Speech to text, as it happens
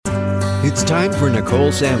It's time for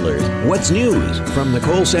Nicole Sandler's What's News from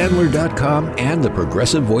NicoleSandler.com and the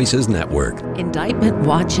Progressive Voices Network. Indictment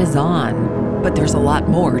watch is on, but there's a lot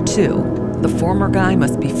more, too. The former guy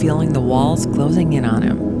must be feeling the walls closing in on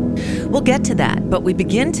him. We'll get to that, but we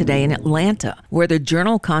begin today in Atlanta, where the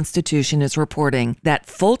Journal-Constitution is reporting that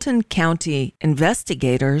Fulton County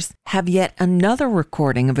investigators have yet another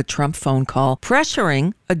recording of a Trump phone call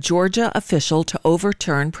pressuring a Georgia official to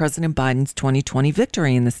overturn President Biden's 2020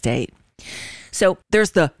 victory in the state. So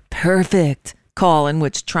there's the perfect call in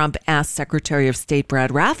which Trump asked Secretary of State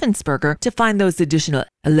Brad Raffensperger to find those additional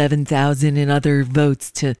 11,000 and other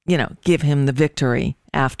votes to, give him the victory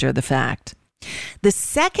after the fact. The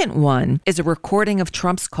second one is a recording of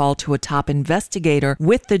Trump's call to a top investigator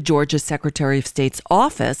with the Georgia Secretary of State's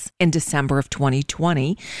office in December of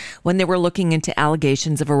 2020, when they were looking into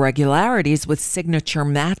allegations of irregularities with signature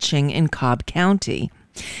matching in Cobb County.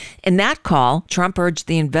 In that call, Trump urged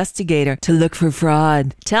the investigator to look for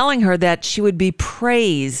fraud, telling her that she would be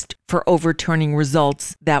praised for overturning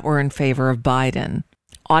results that were in favor of Biden.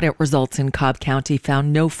 Audit results in Cobb County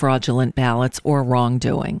found no fraudulent ballots or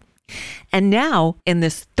wrongdoing. And now, in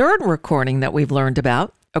this third recording that we've learned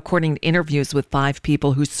about, according to interviews with 5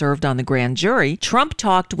 people who served on the grand jury, Trump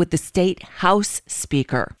talked with the state House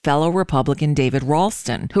Speaker, fellow Republican David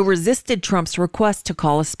Ralston, who resisted Trump's request to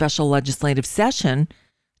call a special legislative session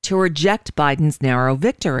to reject Biden's narrow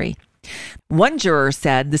victory. One juror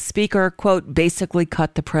said the speaker, quote, basically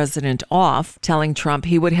cut the president off, telling Trump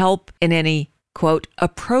he would help in any, quote,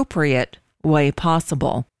 appropriate way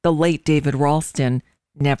possible. The late David Ralston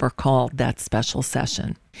never called that special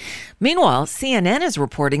session. Meanwhile, CNN is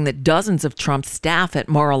reporting that dozens of Trump's staff at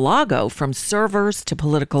Mar-a-Lago, from servers to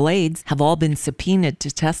political aides, have all been subpoenaed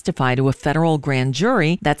to testify to a federal grand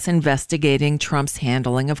jury that's investigating Trump's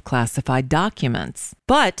handling of classified documents.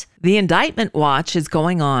 But the indictment watch is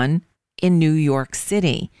going on in New York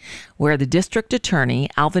City, where the district attorney,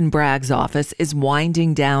 Alvin Bragg's office, is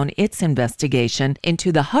winding down its investigation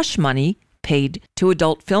into the hush money paid to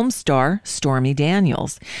adult film star Stormy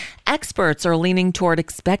Daniels. Experts are leaning toward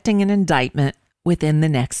expecting an indictment within the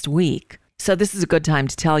next week. So this is a good time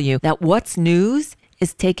to tell you that What's News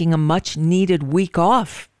is taking a much-needed week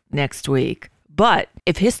off next week. But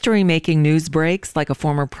if history-making news breaks, like a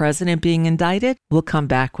former president being indicted, we'll come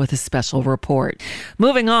back with a special report.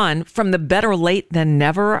 Moving on from the better late than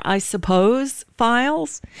never, I suppose,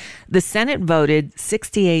 files, the Senate voted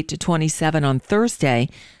 68-27 on Thursday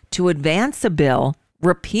to advance a bill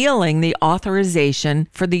repealing the authorization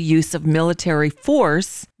for the use of military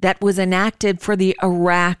force that was enacted for the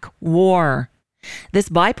Iraq War. This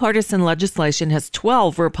bipartisan legislation has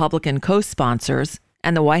 12 Republican co-sponsors,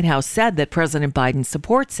 and the White House said that President Biden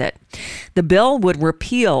supports it. The bill would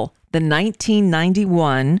repeal the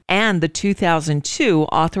 1991 and the 2002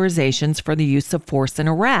 authorizations for the use of force in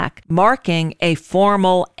Iraq, marking a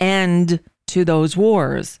formal end to those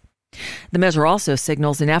wars. The measure also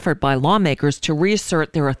signals an effort by lawmakers to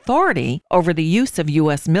reassert their authority over the use of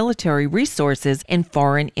U.S. military resources in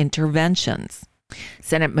foreign interventions.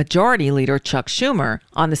 Senate Majority Leader Chuck Schumer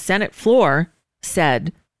on the Senate floor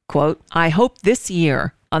said, quote, I hope this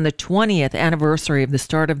year, on the 20th anniversary of the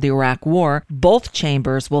start of the Iraq War, both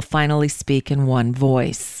chambers will finally speak in one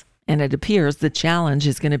voice. And it appears the challenge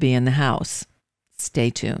is going to be in the House.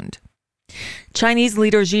 Stay tuned. Chinese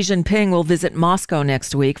leader Xi Jinping will visit Moscow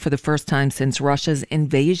next week for the first time since Russia's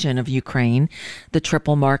invasion of Ukraine. The trip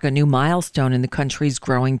will mark a new milestone in the country's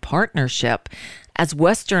growing partnership, as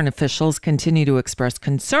Western officials continue to express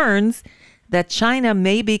concerns that China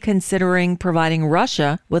may be considering providing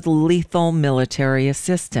Russia with lethal military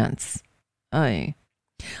assistance.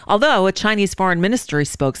 Although a Chinese foreign ministry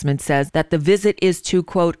spokesman says that the visit is to,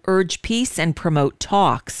 quote, urge peace and promote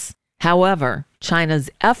talks. However, China's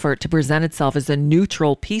effort to present itself as a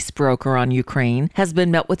neutral peace broker on Ukraine has been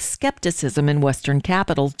met with skepticism in Western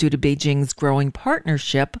capitals due to Beijing's growing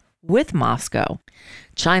partnership with Moscow.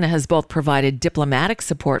 China has both provided diplomatic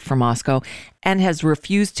support for Moscow and has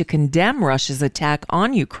refused to condemn Russia's attack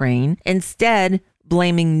on Ukraine, instead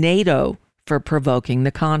blaming NATO for provoking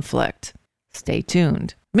the conflict. Stay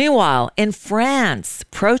tuned. Meanwhile, in France,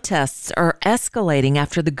 protests are escalating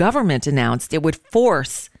after the government announced it would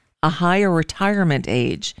force a higher retirement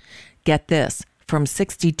age. Get this, from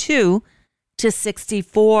 62 to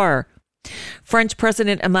 64. French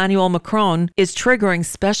President Emmanuel Macron is triggering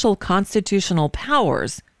special constitutional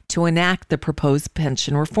powers to enact the proposed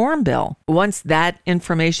pension reform bill. Once that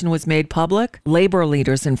information was made public, labor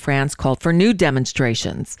leaders in France called for new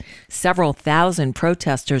demonstrations. Several thousand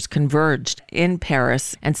protesters converged in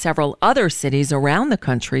Paris and several other cities around the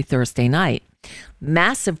country Thursday night.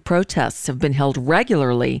 Massive protests have been held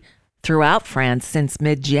regularly throughout France since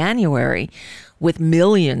mid-January, with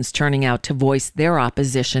millions turning out to voice their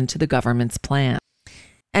opposition to the government's plan.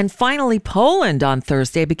 And finally, Poland on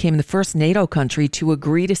Thursday became the first NATO country to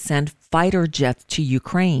agree to send fighter jets to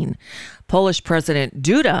Ukraine. Polish President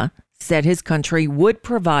Duda said his country would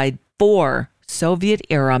provide 4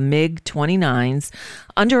 Soviet-era MiG-29s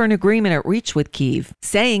under an agreement it reached with Kyiv,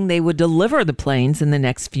 saying they would deliver the planes in the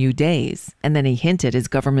next few days. And then he hinted his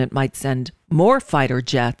government might send more fighter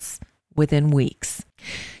jets within weeks.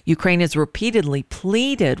 Ukraine has repeatedly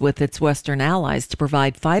pleaded with its Western allies to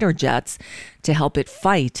provide fighter jets to help it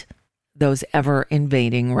fight those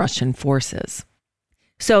ever-invading Russian forces.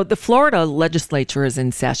 So the Florida legislature is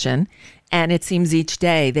in session, and it seems each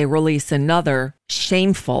day they release another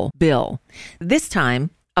shameful bill. This time,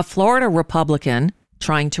 a Florida Republican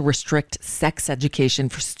trying to restrict sex education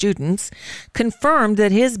for students confirmed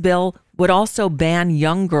that his bill would also ban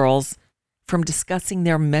young girls from discussing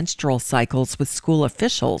their menstrual cycles with school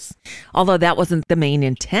officials. Although that wasn't the main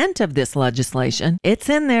intent of this legislation, it's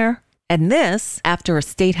in there. And this, after a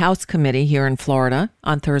state house committee here in Florida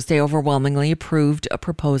on Thursday overwhelmingly approved a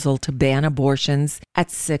proposal to ban abortions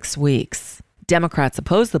at 6 weeks. Democrats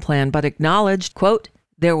opposed the plan, but acknowledged, quote,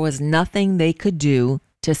 there was nothing they could do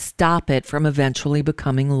to stop it from eventually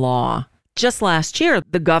becoming law. Just last year,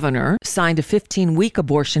 the governor signed a 15-week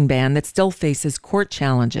abortion ban that still faces court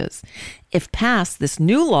challenges. If passed, this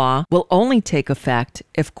new law will only take effect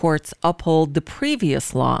if courts uphold the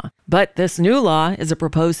previous law. But this new law is a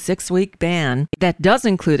proposed 6-week ban that does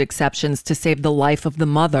include exceptions to save the life of the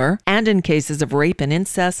mother and in cases of rape and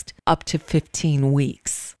incest, up to 15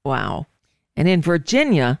 weeks. Wow. And in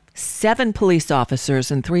Virginia, 7 police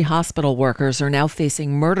officers and 3 hospital workers are now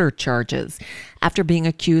facing murder charges after being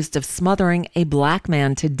accused of smothering a black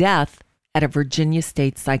man to death at a Virginia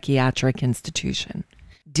state psychiatric institution.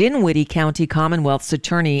 Dinwiddie County Commonwealth's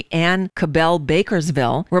attorney Ann Cabell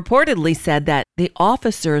Bakersville reportedly said that the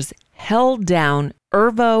officers held down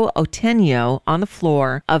Irvo Otenyo on the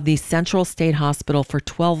floor of the Central State Hospital for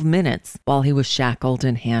 12 minutes while he was shackled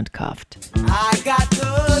and handcuffed.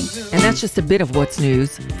 And that's just a bit of what's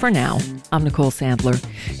news for now. I'm Nicole Sandler.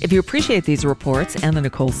 If you appreciate these reports and the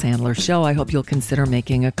Nicole Sandler Show, I hope you'll consider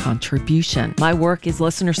making a contribution. My work is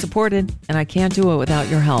listener supported, and I can't do it without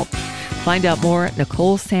your help. Find out more at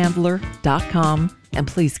NicoleSandler.com, and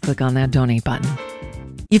please click on that donate button.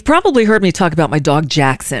 You've probably heard me talk about my dog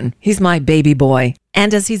Jackson. He's my baby boy.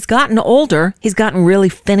 And as he's gotten older, he's gotten really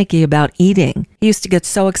finicky about eating. He used to get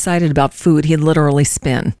so excited about food, he'd literally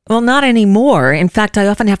spin. Well, not anymore. In fact, I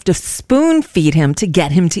often have to spoon feed him to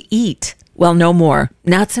get him to eat. Well, no more.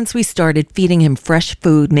 Not since we started feeding him fresh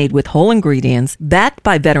food made with whole ingredients, backed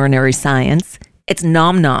by veterinary science. It's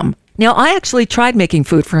Nom Nom. Now, I actually tried making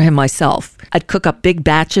food for him myself. I'd cook up big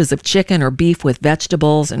batches of chicken or beef with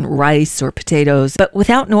vegetables and rice or potatoes, but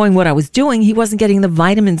without knowing what I was doing, he wasn't getting the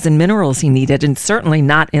vitamins and minerals he needed, and certainly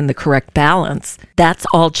not in the correct balance. That's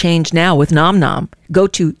all changed now with Nom Nom. Go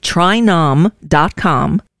to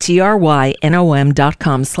trynom.com,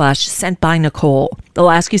 trynom.com/sentbynicole. They'll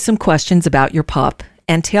ask you some questions about your pup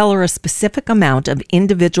and tailor a specific amount of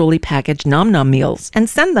individually packaged Nom Nom meals and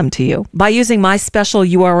send them to you. By using my special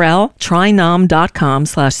URL,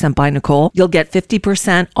 trynom.com/sentbynicole, you'll get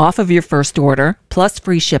 50% off of your first order, plus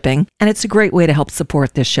free shipping, and it's a great way to help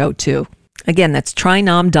support this show too. Again, that's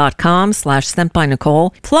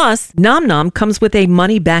trynom.com/sentbynicole. Plus, Nom Nom comes with a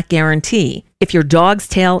money-back guarantee. If your dog's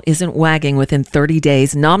tail isn't wagging within 30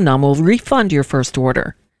 days, Nom Nom will refund your first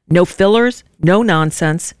order. No fillers, no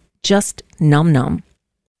nonsense, just Nom Nom.